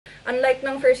Unlike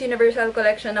ng first Universal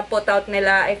Collection na put out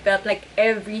nila, I felt like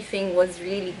everything was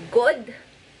really good.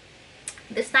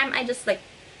 This time, I just like...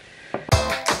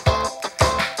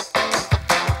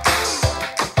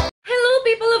 Hello,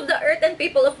 people of the Earth and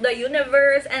people of the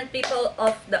universe and people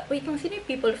of the... Wait, sino yung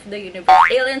people of the universe?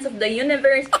 Aliens of the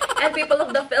universe and people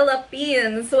of the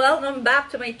Philippines. Welcome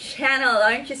back to my channel.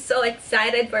 Aren't you so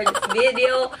excited for this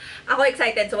video? Ako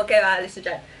excited, so wag kayo aalis na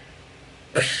dyan.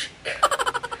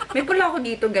 May pula ako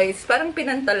dito, guys. Parang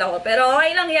pinantal ako. Pero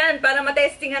okay lang yan. Para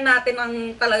matestingan natin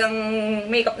ang talagang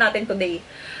makeup natin today.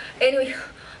 Anyway,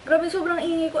 grabe sobrang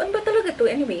ingay ko. Ano ba talaga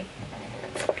to? Anyway.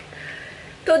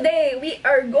 Today, we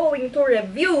are going to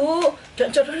review the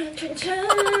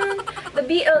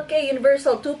BLK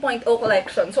Universal 2.0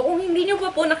 Collection. So, kung hindi nyo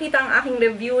pa po nakita ang aking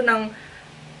review ng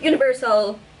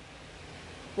Universal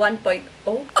 1.0,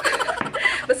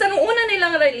 basta nung una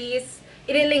nilang release,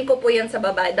 ililink ko po yan sa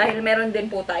baba dahil meron din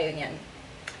po tayo niyan.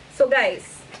 So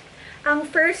guys, ang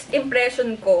first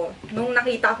impression ko nung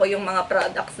nakita ko yung mga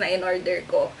products na in-order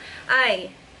ko ay,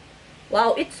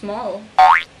 wow, it's small.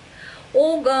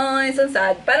 Oh guys, ang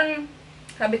sad. Parang,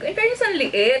 sabi ko, in fairness, ang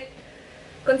liit.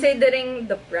 Considering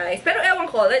the price. Pero ewan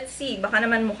ko, let's see. Baka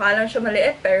naman mukha lang siya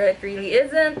maliit, pero it really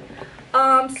isn't.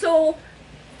 So,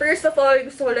 first of all,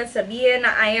 gusto ko lang sabihin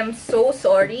na I am so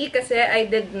sorry kasi I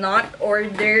did not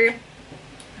order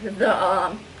the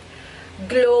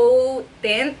glow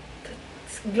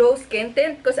skin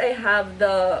tint because I have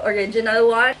the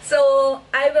original one. So,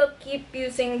 I will keep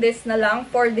using this na lang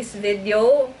for this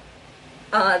video.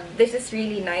 This is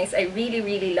really nice. I really,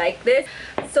 really like this.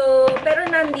 So, pero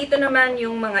nandito naman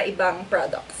yung mga ibang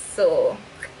products. So,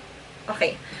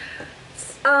 okay.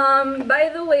 By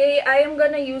the way, I am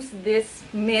gonna use this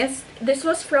mist. This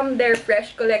was from their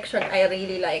Fresh collection. I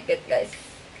really like it, guys.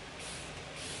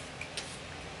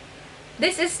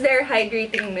 This is their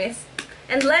hydrating mist.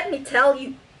 And let me tell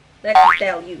you,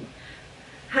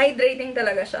 hydrating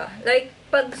talaga siya. Like,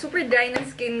 pag super dry ng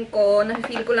skin ko,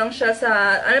 na-feel ko lang siya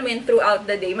sa, alam mo yun, throughout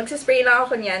the day. Magsispray lang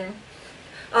ako niyan.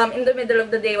 In the middle of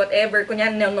the day, whatever.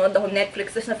 Kunyan, nanonood ako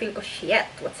Netflix, tapos na-feel ko, shit,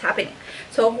 what's happening?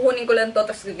 So, kukunin ko lang to,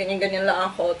 tapos ganyan-ganyan lang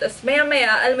ako. Tapos,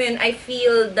 maya-maya, alam mo yun, I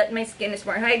feel that my skin is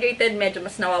more hydrated. Medyo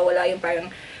mas nawawala yung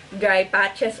parang dry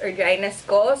patches or dryness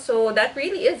ko. So, that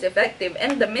really is effective.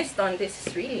 And the mist on this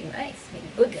is really nice. My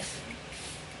goodness.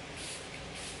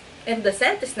 And the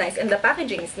scent is nice. And the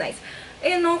packaging is nice.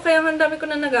 Ayun no, kaya ang dami ko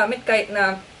na nagamit kahit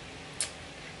na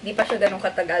di pa siya ganun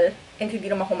katagal. And hindi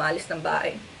naman kumalis ng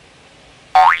bahay.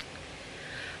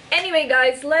 Anyway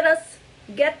guys, let us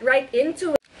get right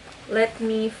into it. Let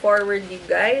me forward you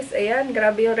guys. Ayan,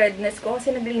 grabe yung redness ko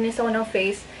kasi naglinis ako ng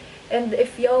face. And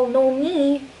if y'all know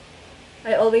me,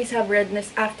 I always have redness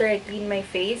after I clean my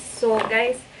face. So,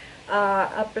 guys,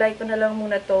 apply ko na lang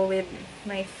muna to with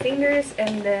my fingers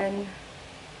and then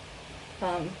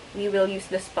we will use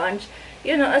the sponge.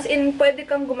 You know, as in, pwede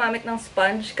kang gumamit ng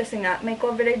sponge kasi nga, may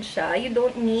coverage siya. You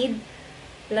don't need,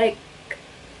 like,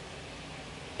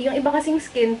 yung iba kasing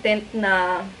skin tint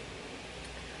na,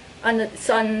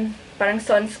 parang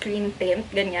sunscreen tint,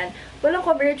 ganyan. Walang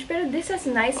coverage, pero this has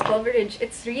nice coverage.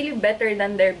 It's really better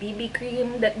than their BB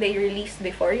cream that they released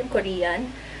before, yung Korean.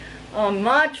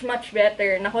 Much, much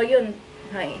better. Nako yun,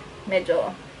 ay, medyo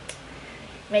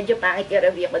pangit yung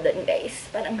review ko dun, guys.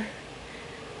 Parang,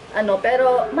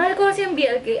 pero, mahal ko kasi yung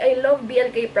BLK. I love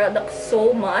BLK products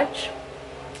so much.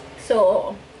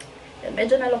 So,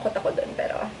 medyo nalungkot ako dun,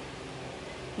 pero,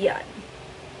 yan.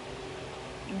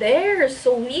 There,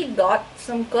 so we got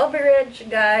some coverage,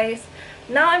 guys.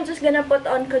 Now I'm just gonna put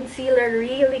on concealer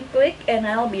really quick and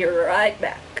I'll be right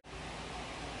back.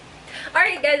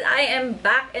 Alright guys, I am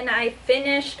back and I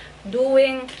finished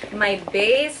doing my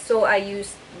base. So I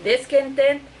used this skin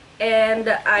tint and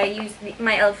I used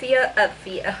my Althea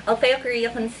Korea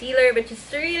concealer, which is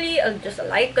really just a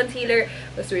light concealer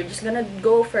because we're just gonna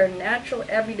go for a natural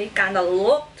everyday kind of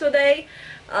look today.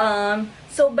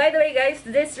 So by the way guys,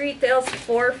 this retails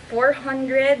for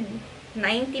 $499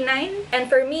 and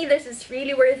for me this is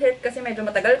really worth it kasi medyo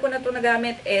matagal ko na to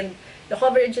nagamit and the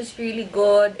coverage is really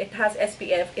good. It has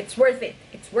SPF. It's worth it.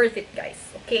 It's worth it guys.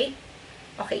 Okay?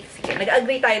 Okay, sige.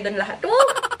 Nag-agree tayo dun lahat.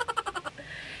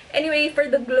 Anyway,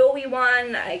 for the glowy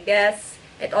one, I guess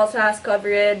it also has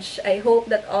coverage. I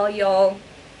hope that all y'all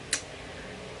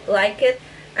like it.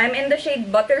 I'm in the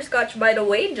shade Butterscotch, by the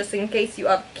way, just in case you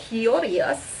are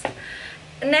curious.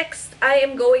 Next, I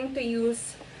am going to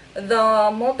use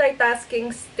the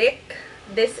multitasking stick.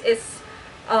 This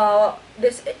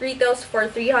retails for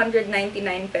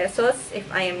 399 pesos,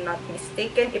 if I am not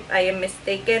mistaken. If I am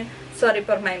mistaken, sorry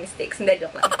for my mistakes. Hindi,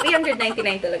 joke lang.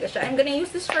 399 talaga siya. I'm gonna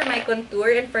use this for my contour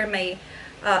and for my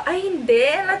Ay, hindi.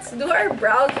 Let's do our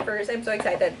brows first. I'm so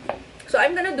excited. So,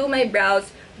 I'm gonna do my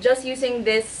brows just using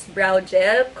this brow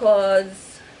gel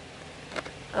because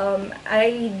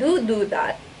I do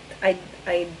that.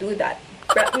 I do that.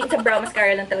 It's a brow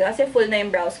mascara lang talaga kasi full na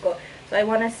yung brows ko. So, I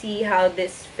wanna see how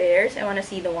this fares. I wanna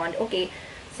see the wand. Okay.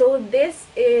 So, this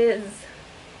is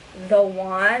the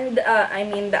wand. I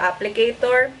mean, the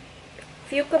applicator. If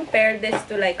you compare this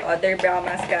to like other brow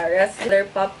mascaras, other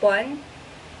pop one.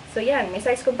 So, yan. May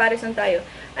size comparison tayo.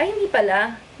 Ay, hindi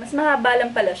pala. Mas mahaba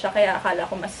lang pala siya. Kaya akala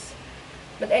ko mas...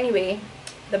 But anyway,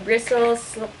 the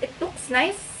bristles, it looks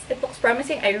nice. It looks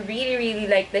promising. I really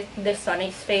like this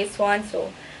Sunny's Face one.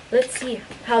 So, let's see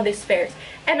how this fares.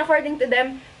 And according to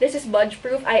them, this is budge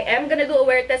proof. I am gonna do a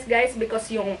wear test, guys, because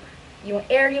yung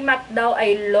airy matte daw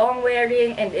ay long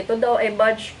wearing and ito daw ay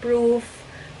budge proof.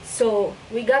 So,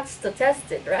 we got to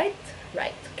test it, right?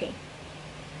 Right, okay.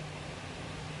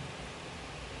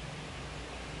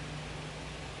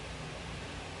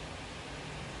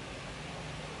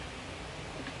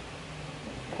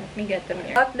 Let me get them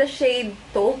here. Got the shade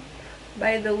Taupe,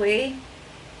 by the way.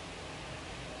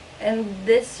 And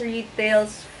this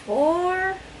retails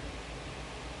for...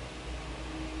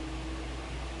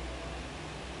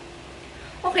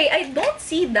 Okay, I don't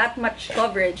see that much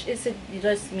coverage. Is it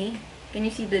just me? Can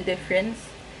you see the difference?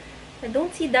 I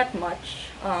don't see that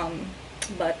much.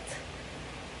 But,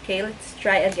 okay, let's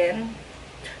try again.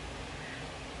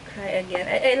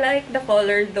 I like the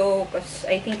color though, because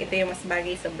I think ito yung mas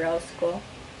bagay sa brows ko.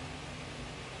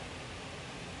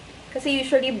 Kasi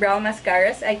usually brow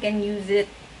mascaras, I can use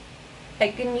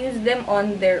them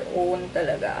on their own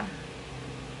talaga.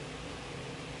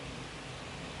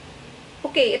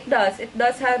 Okay, it does. It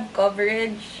does have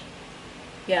coverage.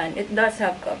 Yan, it does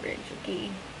have coverage.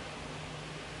 Okay.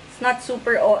 It's not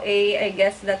super OA. I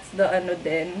guess that's the ano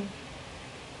din.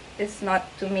 It's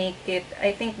not to make it,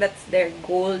 I think that's their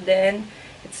goal then.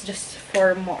 It's just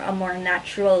for a more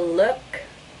natural look.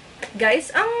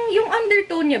 Guys, yung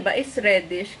undertone niya ba is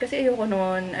reddish? Kasi ayoko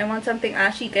nun. I want something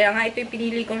ashy. Kaya nga ito yung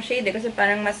pinili kong shade eh. Kasi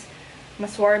parang mas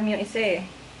warm yung isa eh.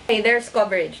 Okay, there's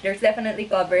coverage. There's definitely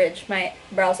coverage. My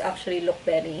brows actually look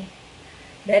very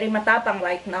matapang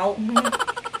right now.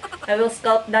 I will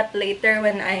sculpt that later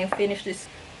when I finish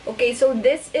this. Okay, so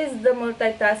this is the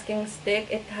multitasking stick.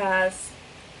 It has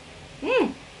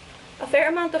a fair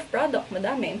amount of product.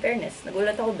 Madami, in fairness.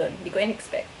 Nagulat ako dun. Hindi ko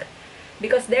in-expect.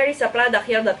 Because there is a product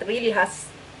here that really has...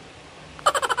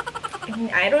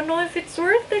 I don't know if it's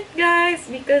worth it, guys.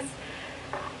 Because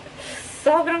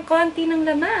sobrang konti ng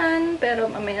laman. Pero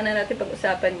mamaya na natin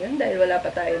pag-usapan yun dahil wala pa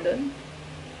tayo dun.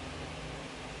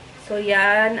 So,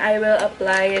 yan. I will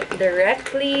apply it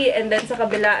directly. And then sa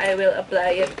kabila, I will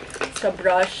apply it sa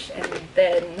brush and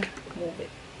then move it.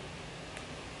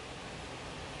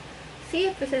 See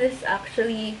if this is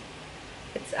actually...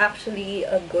 It's actually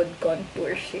a good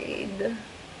contour shade.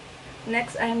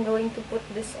 Next, I'm going to put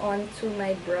this onto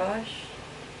my brush.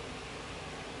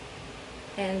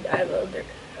 And I will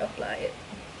apply it.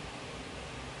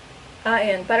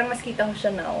 Ayan. Parang mas kita ko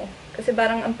siya now. Kasi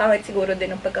parang ang pangit siguro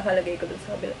din ang pagkakalagay ko dun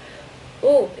sa kabila.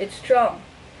 Oh, it's strong.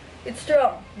 It's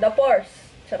strong. The pores.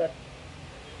 Charot.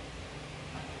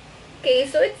 Okay,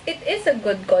 so it is a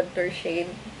good contour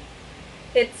shade.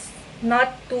 It's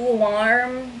not too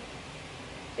warm.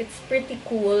 It's pretty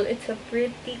cool. It's a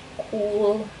pretty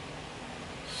cool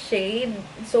shade.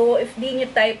 So, if di nyo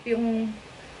type yung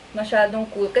masyadong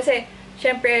cool. Kasi,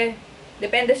 syempre,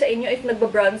 depende sa inyo if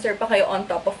nagba-bronzer pa kayo on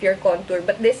top of your contour.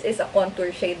 But this is a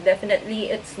contour shade.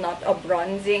 Definitely, it's not a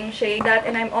bronzing shade.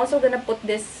 And I'm also gonna put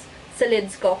this sa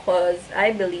lids ko because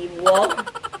I believe, well,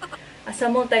 as a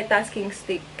multitasking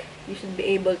stick, you should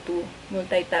be able to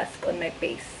multitask on my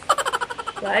face.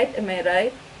 Right? Am I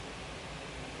right?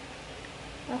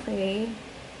 Okay.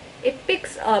 It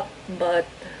picks up, but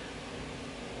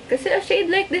kasi a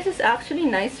shade like this is actually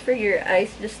nice for your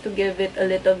eyes just to give it a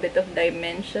little bit of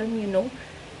dimension, you know.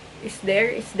 Is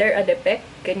there a defect?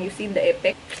 Can you see the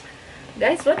effect?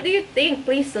 Guys, what do you think?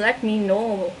 Please let me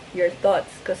know your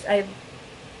thoughts because I've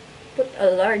put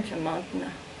a large amount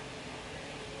na.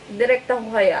 Direkta ko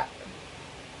kaya.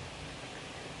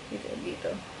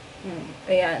 Dito.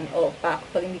 Ayan. Oh, pak.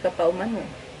 Pag hindi ka pa umano.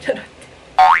 Charot.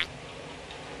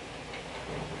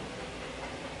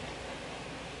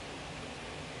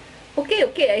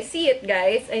 Okay, I see it,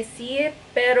 guys. I see it.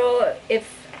 Pero,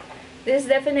 if this is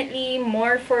definitely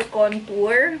more for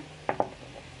contour.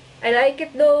 I like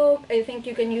it though. I think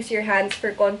you can use your hands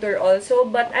for contour also.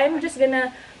 But I'm just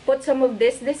gonna put some of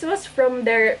this. This was from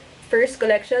their first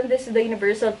collection. This is the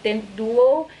Universal Tint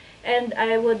Duo. And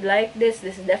I would like this.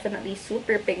 This is definitely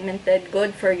super pigmented.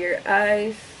 Good for your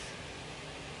eyes.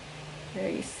 There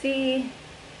you see.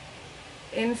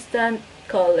 Instant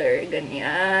color.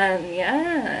 Ganyan.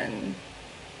 Yan.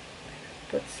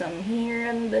 Put some here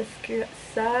on the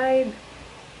side.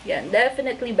 Yan.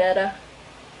 Definitely better.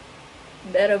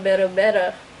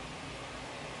 Better.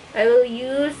 I will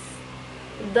use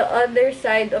the other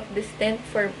side of this tint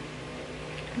for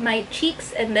my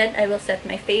cheeks, and then I will set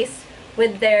my face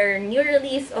with their new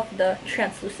release of the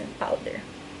translucent powder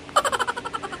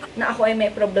na ako ay may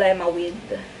problema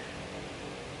with.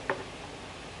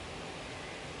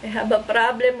 I have a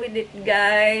problem with it,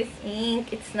 guys.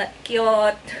 Ink, it's not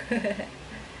cute.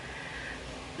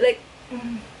 Like,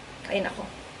 ay nako,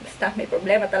 basta may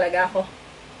problema talaga ako.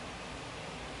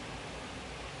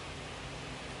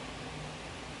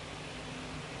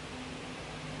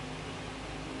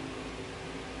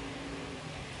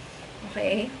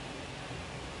 Okay.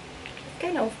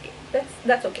 Kind of okay.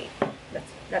 That's okay.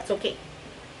 That's okay.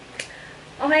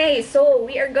 Okay, so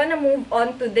we are gonna move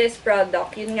on to this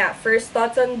product. Yun nga, first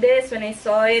thoughts on this when I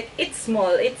saw it. It's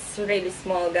small. It's really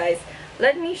small, guys.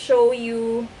 Let me show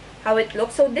you how it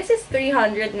looks. So this is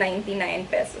 399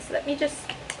 pesos. Let me just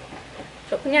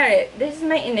so kunyari, this is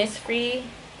my Innisfree.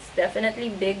 It's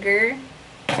definitely bigger.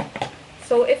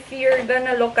 So, if you're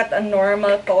gonna look at a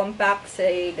normal compact,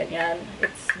 say, ganyan,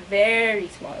 it's very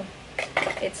small.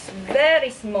 It's very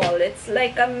small. It's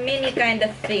like a mini kind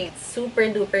of thing. It's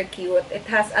super duper cute. It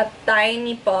has a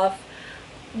tiny puff.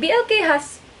 BLK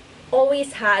has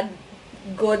always had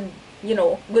good, you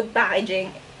know, good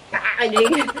packaging.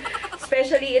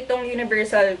 Especially itong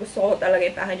Universal. Gusto ko talaga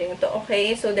yung packaging ito.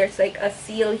 Okay, so there's like a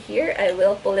seal here. I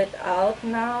will pull it out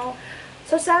now.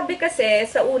 So, sabi kasi,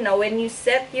 sa una, when you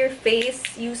set your face,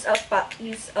 use a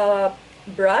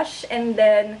brush and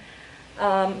then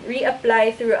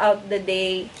reapply throughout the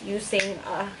day using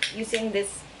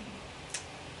this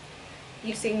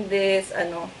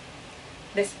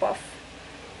puff.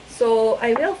 So,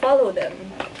 I will follow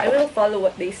them. I will follow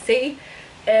what they say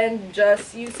and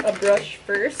just use a brush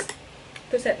first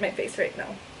to set my face right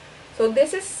now. So,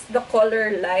 this is the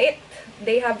color light.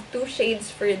 They have 2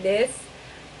 shades for this.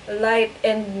 Light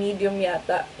and medium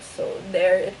yata. So,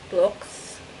 there it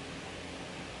looks.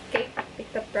 Okay,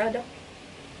 pick the product.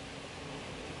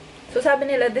 So, sabi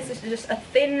nila, this is just a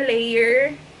thin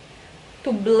layer to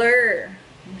blur.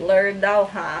 Blur daw,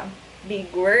 ha?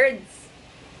 Big words.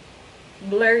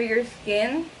 Blur your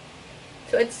skin.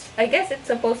 So, I guess it's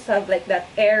supposed to have like that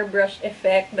airbrush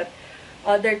effect that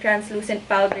other translucent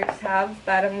powders have.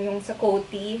 Parang yung sa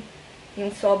Coty,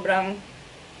 yung sobrang,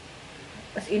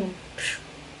 as in,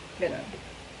 ganun.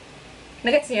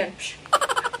 Nagets niyo yun?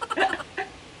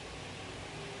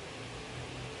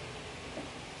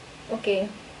 Okay.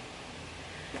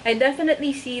 I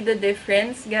definitely see the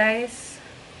difference, guys.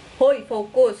 Hoy,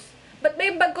 focus. Ba't ba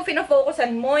yung bag ko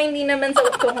fina-focusan mo? Hindi naman sa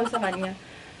tungkol sa kanya.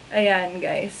 Ayan,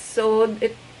 guys. So,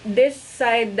 this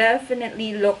side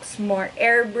definitely looks more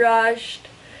airbrushed,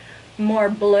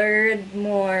 more blurred,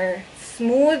 more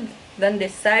smooth than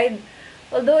this side.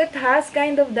 Although it has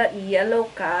kind of that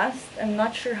yellow cast, I'm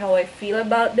not sure how I feel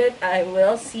about it. I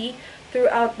will see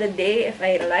throughout the day if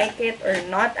I like it or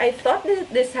not. I thought that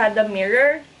this had a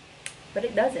mirror, but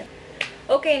it doesn't.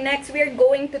 Okay, next we are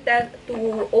going to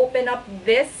open up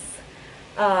this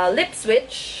lip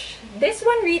switch. This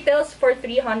one retails for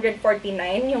 349,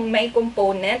 yung may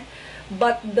component,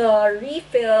 but the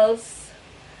refills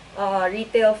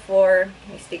retail for,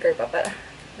 may sticker pa pala.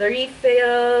 The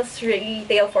refills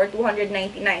retail for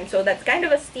 299. So, that's kind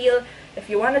of a steal. If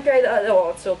you want to try the other,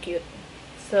 oh, it's so cute.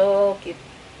 So cute.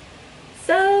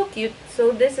 So cute.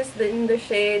 So, this is in the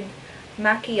shade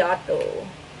Macchiato.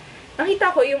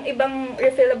 Nakita ko yung ibang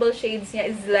refillable shades niya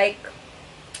is like,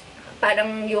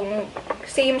 parang yung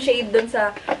same shade dun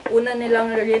sa una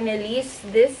nilang release.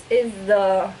 This is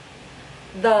the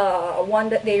one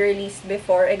that they released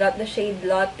before. I got the shade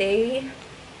Latte.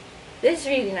 This is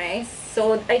really nice.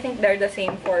 So, I think they're the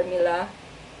same formula.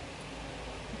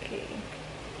 Okay.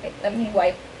 Wait, let me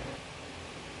wipe.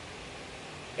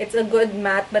 It's a good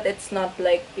matte, but it's not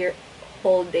like your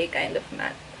whole day kind of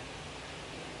matte.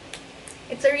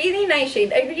 It's a really nice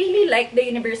shade. I really like the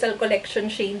Universal Collection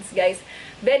shades, guys.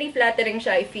 Very flattering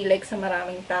siya, I feel like, sa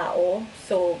maraming tao.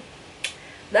 So,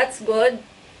 that's good.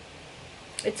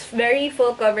 It's very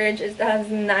full coverage. It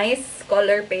has nice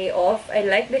color payoff. I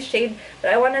like this shade,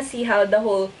 but I want to see how the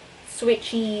whole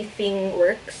switchy thing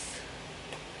works.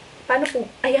 Paano po?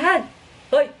 Ayan!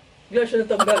 Hoy! Gloss na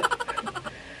tanggal.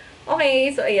 Okay,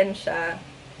 so ayan siya.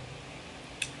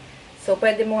 So,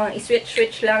 pwede mo nga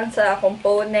i-switch lang sa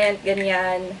component,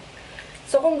 ganyan.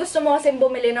 So, kung gusto mo kasi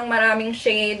bumili ng maraming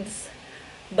shades,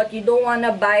 but you don't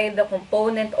wanna buy the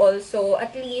component also,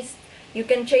 at least, You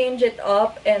can change it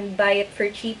up and buy it for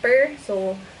cheaper.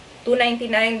 So,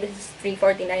 $2.99, this is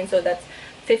 $3.49. So, that's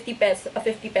 50 peso, a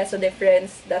 50 peso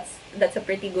difference. That's a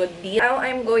pretty good deal. Now,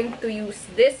 I'm going to use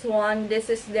this one. This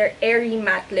is their Airy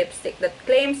Matte Lipstick that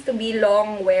claims to be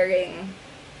long wearing.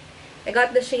 I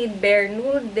got the shade Bare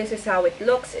Nude. This is how it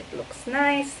looks. It looks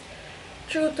nice.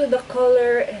 True to the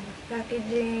color and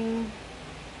packaging.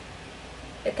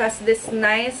 It has this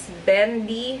nice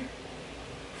bendy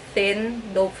thin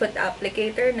doe foot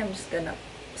applicator, and I'm just gonna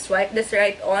swipe this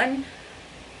right on.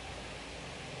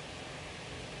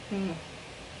 It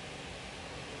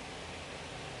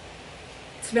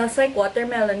smells like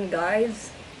watermelon,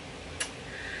 guys.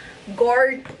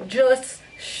 Gorgeous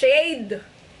shade.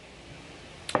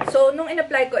 So nung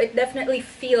in-apply ko, it definitely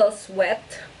feels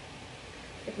wet.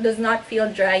 It does not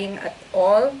feel drying at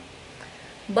all.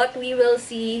 But we will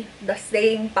see the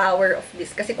staying power of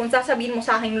this. Kasi kung sasabihin mo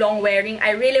sa akin long wearing,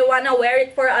 I really wanna wear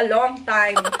it for a long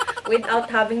time without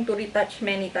having to retouch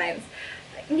many times.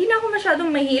 Hindi na ako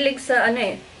masyadong mahilig sa ano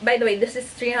eh. By the way, this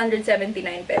is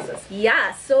 379 pesos.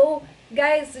 Yeah, so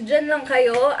guys, dyan lang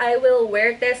kayo. I will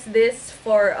wear test this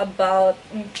for about,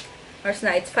 oras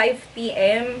na, it's 5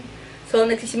 p.m. So,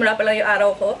 nagsisimula pa lang yung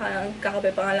araw ko.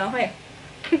 Kakape pa nga lang ako eh.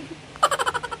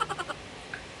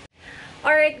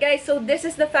 Alright guys, so this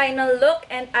is the final look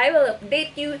and I will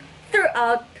update you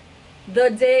throughout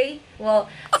the day. Well,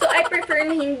 so I prefer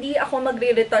na hindi ako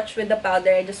magre-retouch with the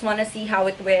powder. I just wanna see how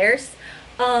it wears.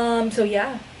 So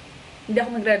yeah, hindi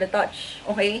ako magre-retouch,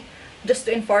 okay? Just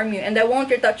to inform you. And I won't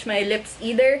retouch my lips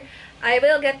either. I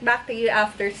will get back to you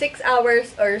after 6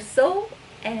 hours or so.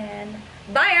 And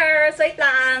bye-ers! Wait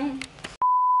lang!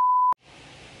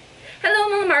 Hello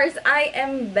mga Mars! I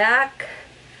am back.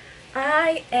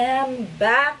 I am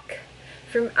back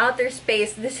from outer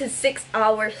space. This is 6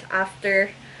 hours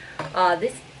after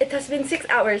it has been 6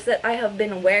 hours that I have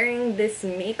been wearing this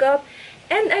makeup,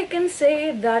 and I can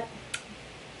say that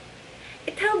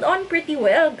it held on pretty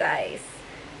well, guys.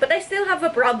 But I still have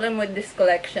a problem with this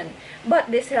collection,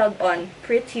 but this held on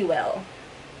pretty well.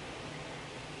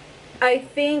 I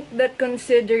think that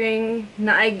considering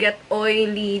na I get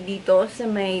oily dito sa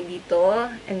may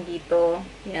dito and dito,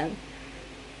 yan.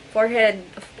 Forehead,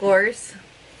 of course,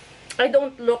 I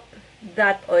don't look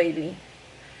that oily.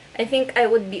 I think I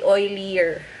would be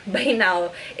oilier by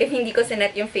now if hindi ko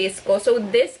sinet yung face ko. So,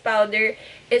 this powder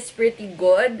is pretty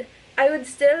good. I would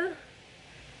still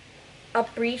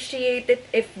appreciate it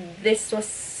if this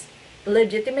was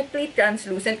legitimately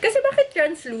translucent. Kasi bakit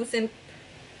translucent?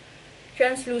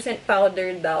 Translucent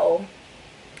powder daw.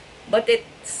 But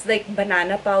it's like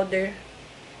banana powder.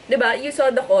 Diba? You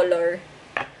saw the color.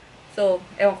 So,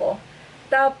 ewan ko.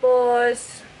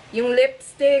 Tapos, yung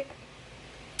lipstick,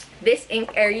 this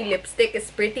Ink Airy lipstick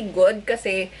is pretty good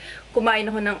kasi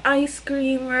kumain ako ng ice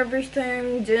cream every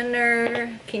time,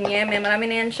 dinner, kinyeme.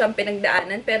 Marami na yan siyang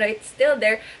pinagdaanan, pero it's still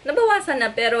there. Nabawasan na,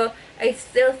 pero I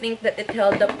still think that it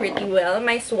held up pretty well.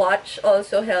 My swatch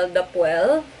also held up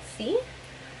well. See?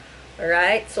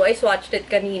 Alright, so I swatched it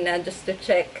kanina just to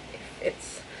check if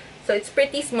it's... So, it's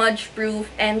pretty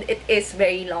smudge-proof and it is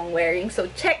very long-wearing. So,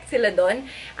 check sila dun.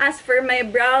 As for my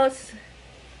brows,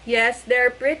 yes,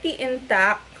 they're pretty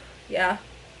intact. Yeah.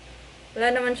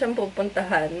 Wala naman siyang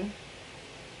pupuntahan.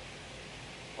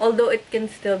 Although, it can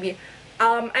still be...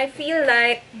 I feel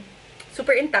like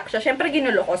super intact siya. Siyempre,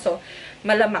 ginulo ko, so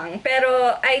malamang.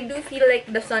 Pero, I do feel like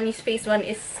the Sunny's Face one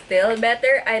is still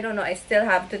better. I don't know. I still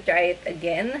have to try it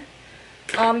again.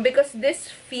 Because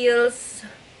this feels...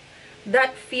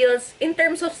 That feels, in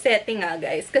terms of setting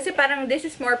guys, kasi parang this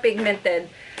is more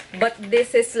pigmented, but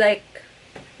this is like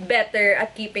better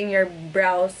at keeping your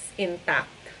brows intact.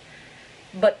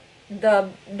 But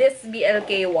this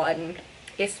BLK one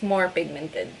is more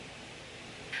pigmented.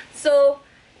 So,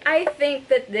 I think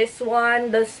that this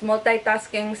one, this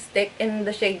multitasking stick in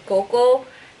the shade Cocoa,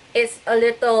 is a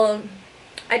little...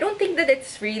 I don't think that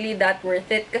it's really that worth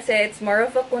it kasi it's more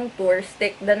of a contour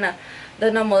stick than a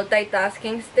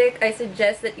multitasking stick. I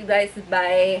suggest that you guys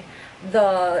buy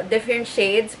the different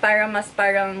shades para mas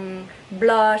parang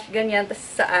blush, ganyan, tas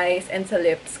sa eyes and sa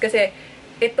lips. Kasi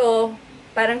ito,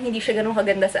 parang hindi siya ganun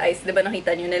kaganda sa eyes. Diba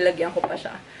nakita nyo, nilagyan ko pa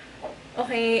siya.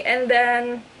 Okay, and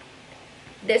then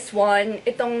this one,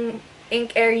 itong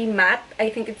Ink Airy Matte.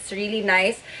 I think it's really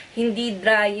nice. Hindi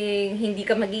drying, hindi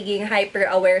ka magiging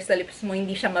hyper-aware sa lips mo,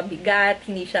 hindi siya mabigat,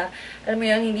 hindi siya, alam mo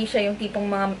yun, hindi siya yung tipong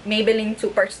mga Maybelline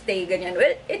Superstay, ganyan.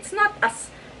 Well, it's not as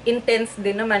intense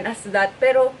din naman as that,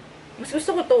 pero mas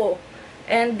gusto ko to.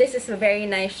 And this is a very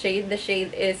nice shade. The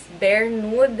shade is Bare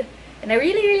Nude. And I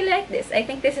really, really like this. I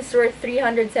think this is worth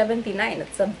 $379.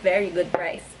 That's a very good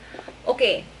price.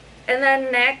 Okay. And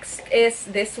then next is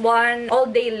this one. All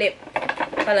Day Lip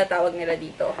pala tawag nila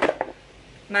dito.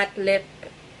 Matte lip.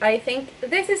 I think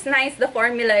this is nice. The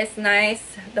formula is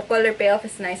nice. The color payoff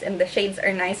is nice. And the shades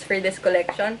are nice for this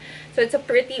collection. So it's a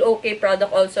pretty okay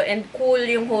product also. And cool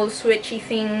yung whole switchy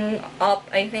thing up.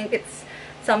 I think it's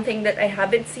something that I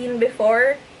haven't seen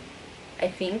before. I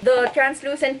think. The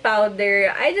translucent powder,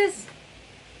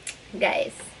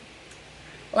 guys,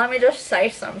 let me just say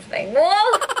something.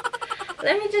 Whoa!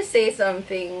 Let me just say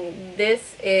something.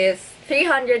 This is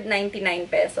 399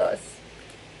 pesos.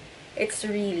 It's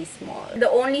really small. The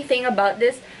only thing about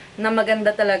this na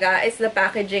maganda talaga is the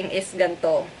packaging is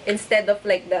ganto. Instead of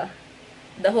like the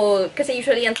whole, kasi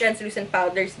usually yung translucent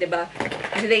powders, diba?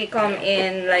 They come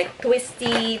in like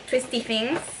twisty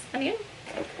things. Ano yun?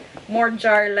 More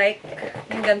jar-like.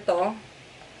 Yung ganto.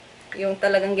 Yung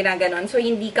talagang ginaganon. So,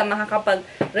 hindi ka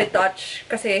makakapag-retouch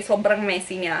kasi sobrang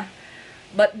messy niya.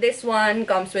 But this one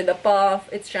comes with a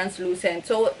puff. It's translucent.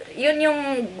 So, yun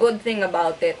yung good thing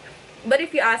about it. But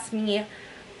if you ask me,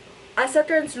 as a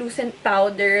translucent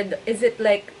powder, is it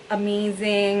like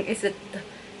amazing? Is it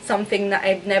something that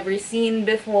I've never seen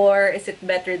before? Is it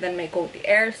better than my Coty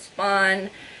Airspun?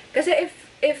 Kasi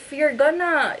if you're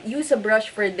gonna use a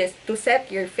brush for this to set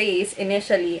your face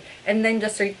initially and then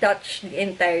just retouch the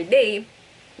entire day,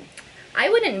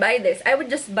 I wouldn't buy this. I would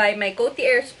just buy my Coty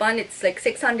Airspun. It's like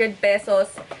 600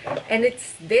 pesos and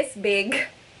it's this big.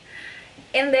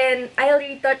 And then I'll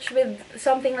retouch with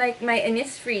something like my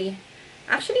Innisfree.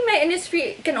 Actually, my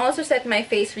Innisfree can also set my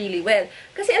face really well.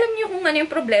 Kasi alam niyo kung ano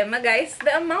yung problema, guys?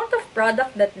 The amount of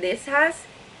product that this has,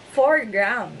 4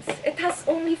 grams. It has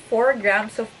only 4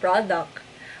 grams of product.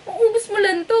 Mauubos mo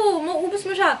lang to. Mauubos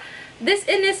mo siya. This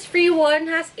Innisfree one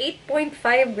has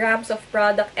 8.5 grams of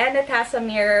product and it has a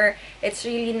mirror. It's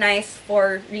really nice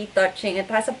for retouching. It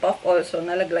has a puff also.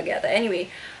 Nalaglag yata. Anyway,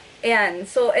 ayan.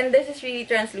 So, and this is really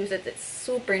translucent. It's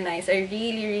super nice. I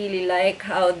really like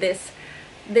how this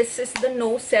is the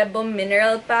No Sebum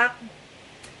Mineral Pack.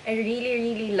 I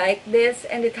really like this.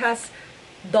 And it has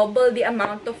double the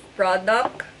amount of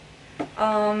product.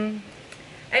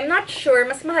 I'm not sure.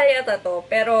 Mas mahal yata to.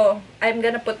 Pero, I'm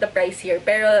gonna put the price here.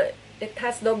 Pero, it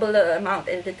has double the amount.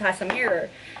 And it has a mirror.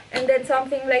 And then,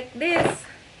 something like this.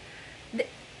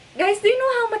 Guys, do you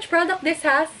know how much product this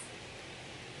has?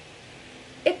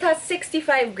 It has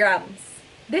 65 grams.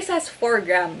 This has 4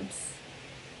 grams.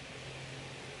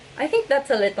 I think that's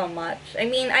a little much. I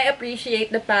mean, I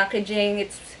appreciate the packaging.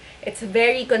 It's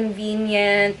very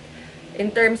convenient.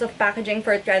 In terms of packaging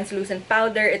for translucent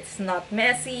powder, it's not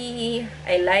messy.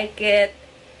 I like it.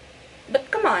 But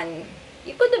come on.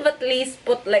 You could have at least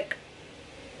put like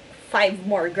 5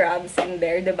 more grams in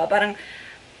there, diba? Parang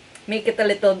make it a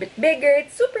little bit bigger.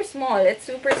 It's super small. It's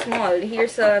super small.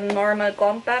 Here's a normal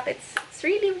compact. It's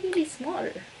really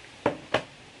small.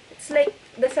 It's like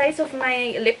the size of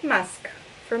my lip mask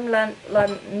from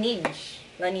Laneige,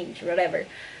 whatever.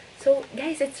 So,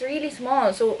 guys, it's really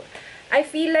small. So, I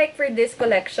feel like for this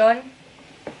collection,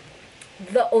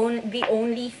 the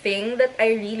only thing that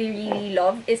I really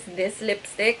love is this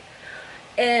lipstick.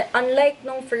 Unlike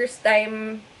nung first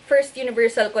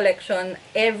Universal Collection,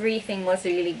 everything was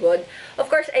really good. Of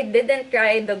course, I didn't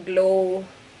try the glow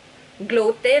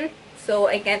tint, so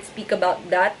I can't speak about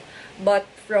that. But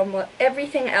from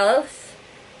everything else,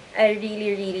 I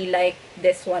really like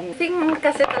this one. Thing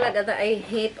kasi talaga that I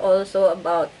hate also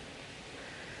about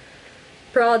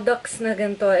products na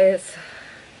ganito is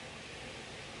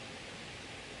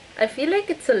I feel like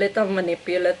it's a little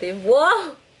manipulative.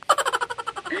 Wow!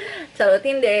 Charot,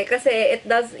 hindi. Kasi it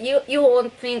does, you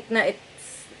won't think na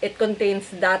it contains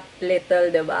that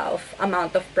little, diba, of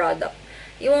amount of product.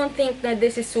 You won't think na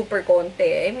this is super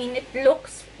konti. I mean, it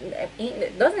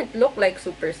doesn't look like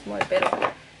super small.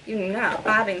 Pero, yun nga,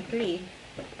 apparently,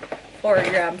 4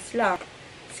 grams lang.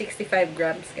 65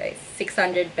 grams, guys.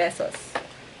 600 pesos.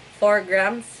 4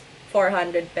 grams,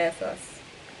 400 pesos.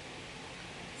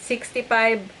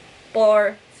 65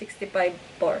 por 65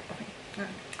 por. Okay.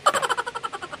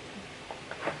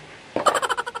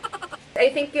 I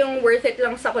think yung worth it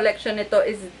lang sa collection nito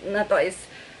is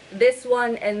this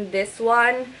one and this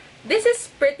one. This is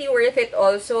pretty worth it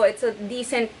also. It's a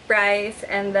decent price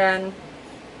and then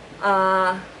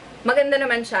maganda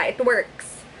naman siya. It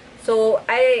works. So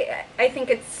I think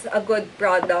it's a good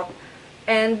product.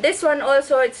 And this one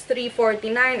also, it's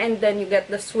 $349, and then you get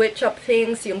the switch up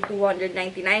things, yung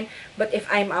 $299. But if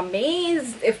I'm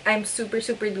amazed, if I'm super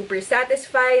duper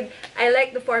satisfied, I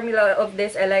like the formula of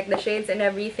this, I like the shades and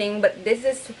everything, but this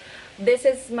is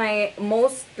my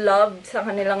most loved sa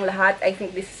kanilang lahat. I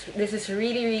think this is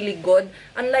really good.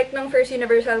 Unlike ng first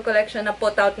Universal Collection na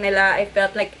put out nila, I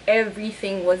felt like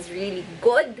everything was really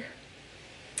good.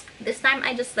 This time,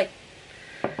 I just like,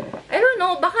 I don't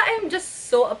know, baka I'm just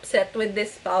so upset with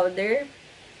this powder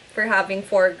for having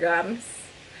 4 grams.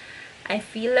 I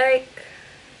feel like,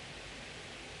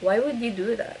 why would you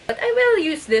do that? But I will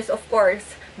use this, of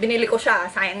course. Binili ko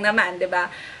siya, sayang naman, diba?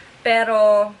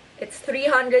 Pero, it's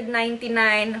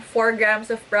 $399, 4 grams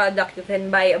of product. You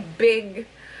can buy a big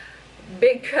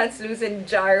translucent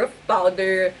jar of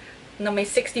powder na may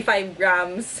 65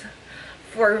 grams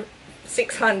for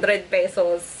 600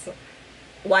 pesos.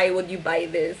 Why would you buy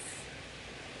this?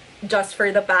 Just for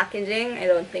the packaging? I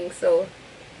don't think so.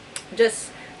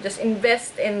 Just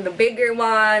invest in the bigger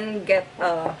one. Get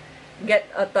a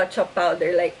touch-up powder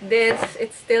like this.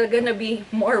 It's still gonna be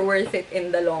more worth it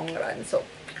in the long run. So,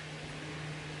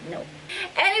 no.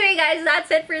 Anyway, guys,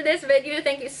 that's it for this video.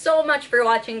 Thank you so much for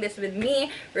watching this with me,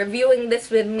 reviewing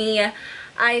this with me.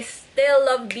 I still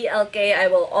love BLK. I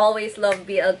will always love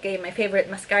BLK. My favorite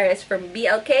mascara is from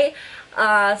BLK.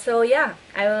 So yeah,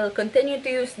 I will continue to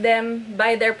use them,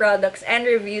 buy their products, and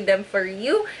review them for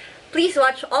you. Please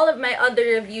watch all of my other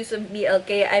reviews of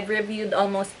BLK. I've reviewed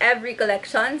almost every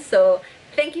collection. So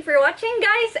thank you for watching,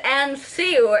 guys, and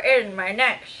see you in my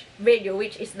next video,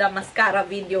 which is the mascara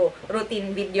video,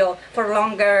 routine video for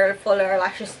longer, fuller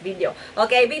lashes video.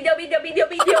 Okay, video,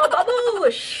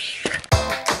 baboosh!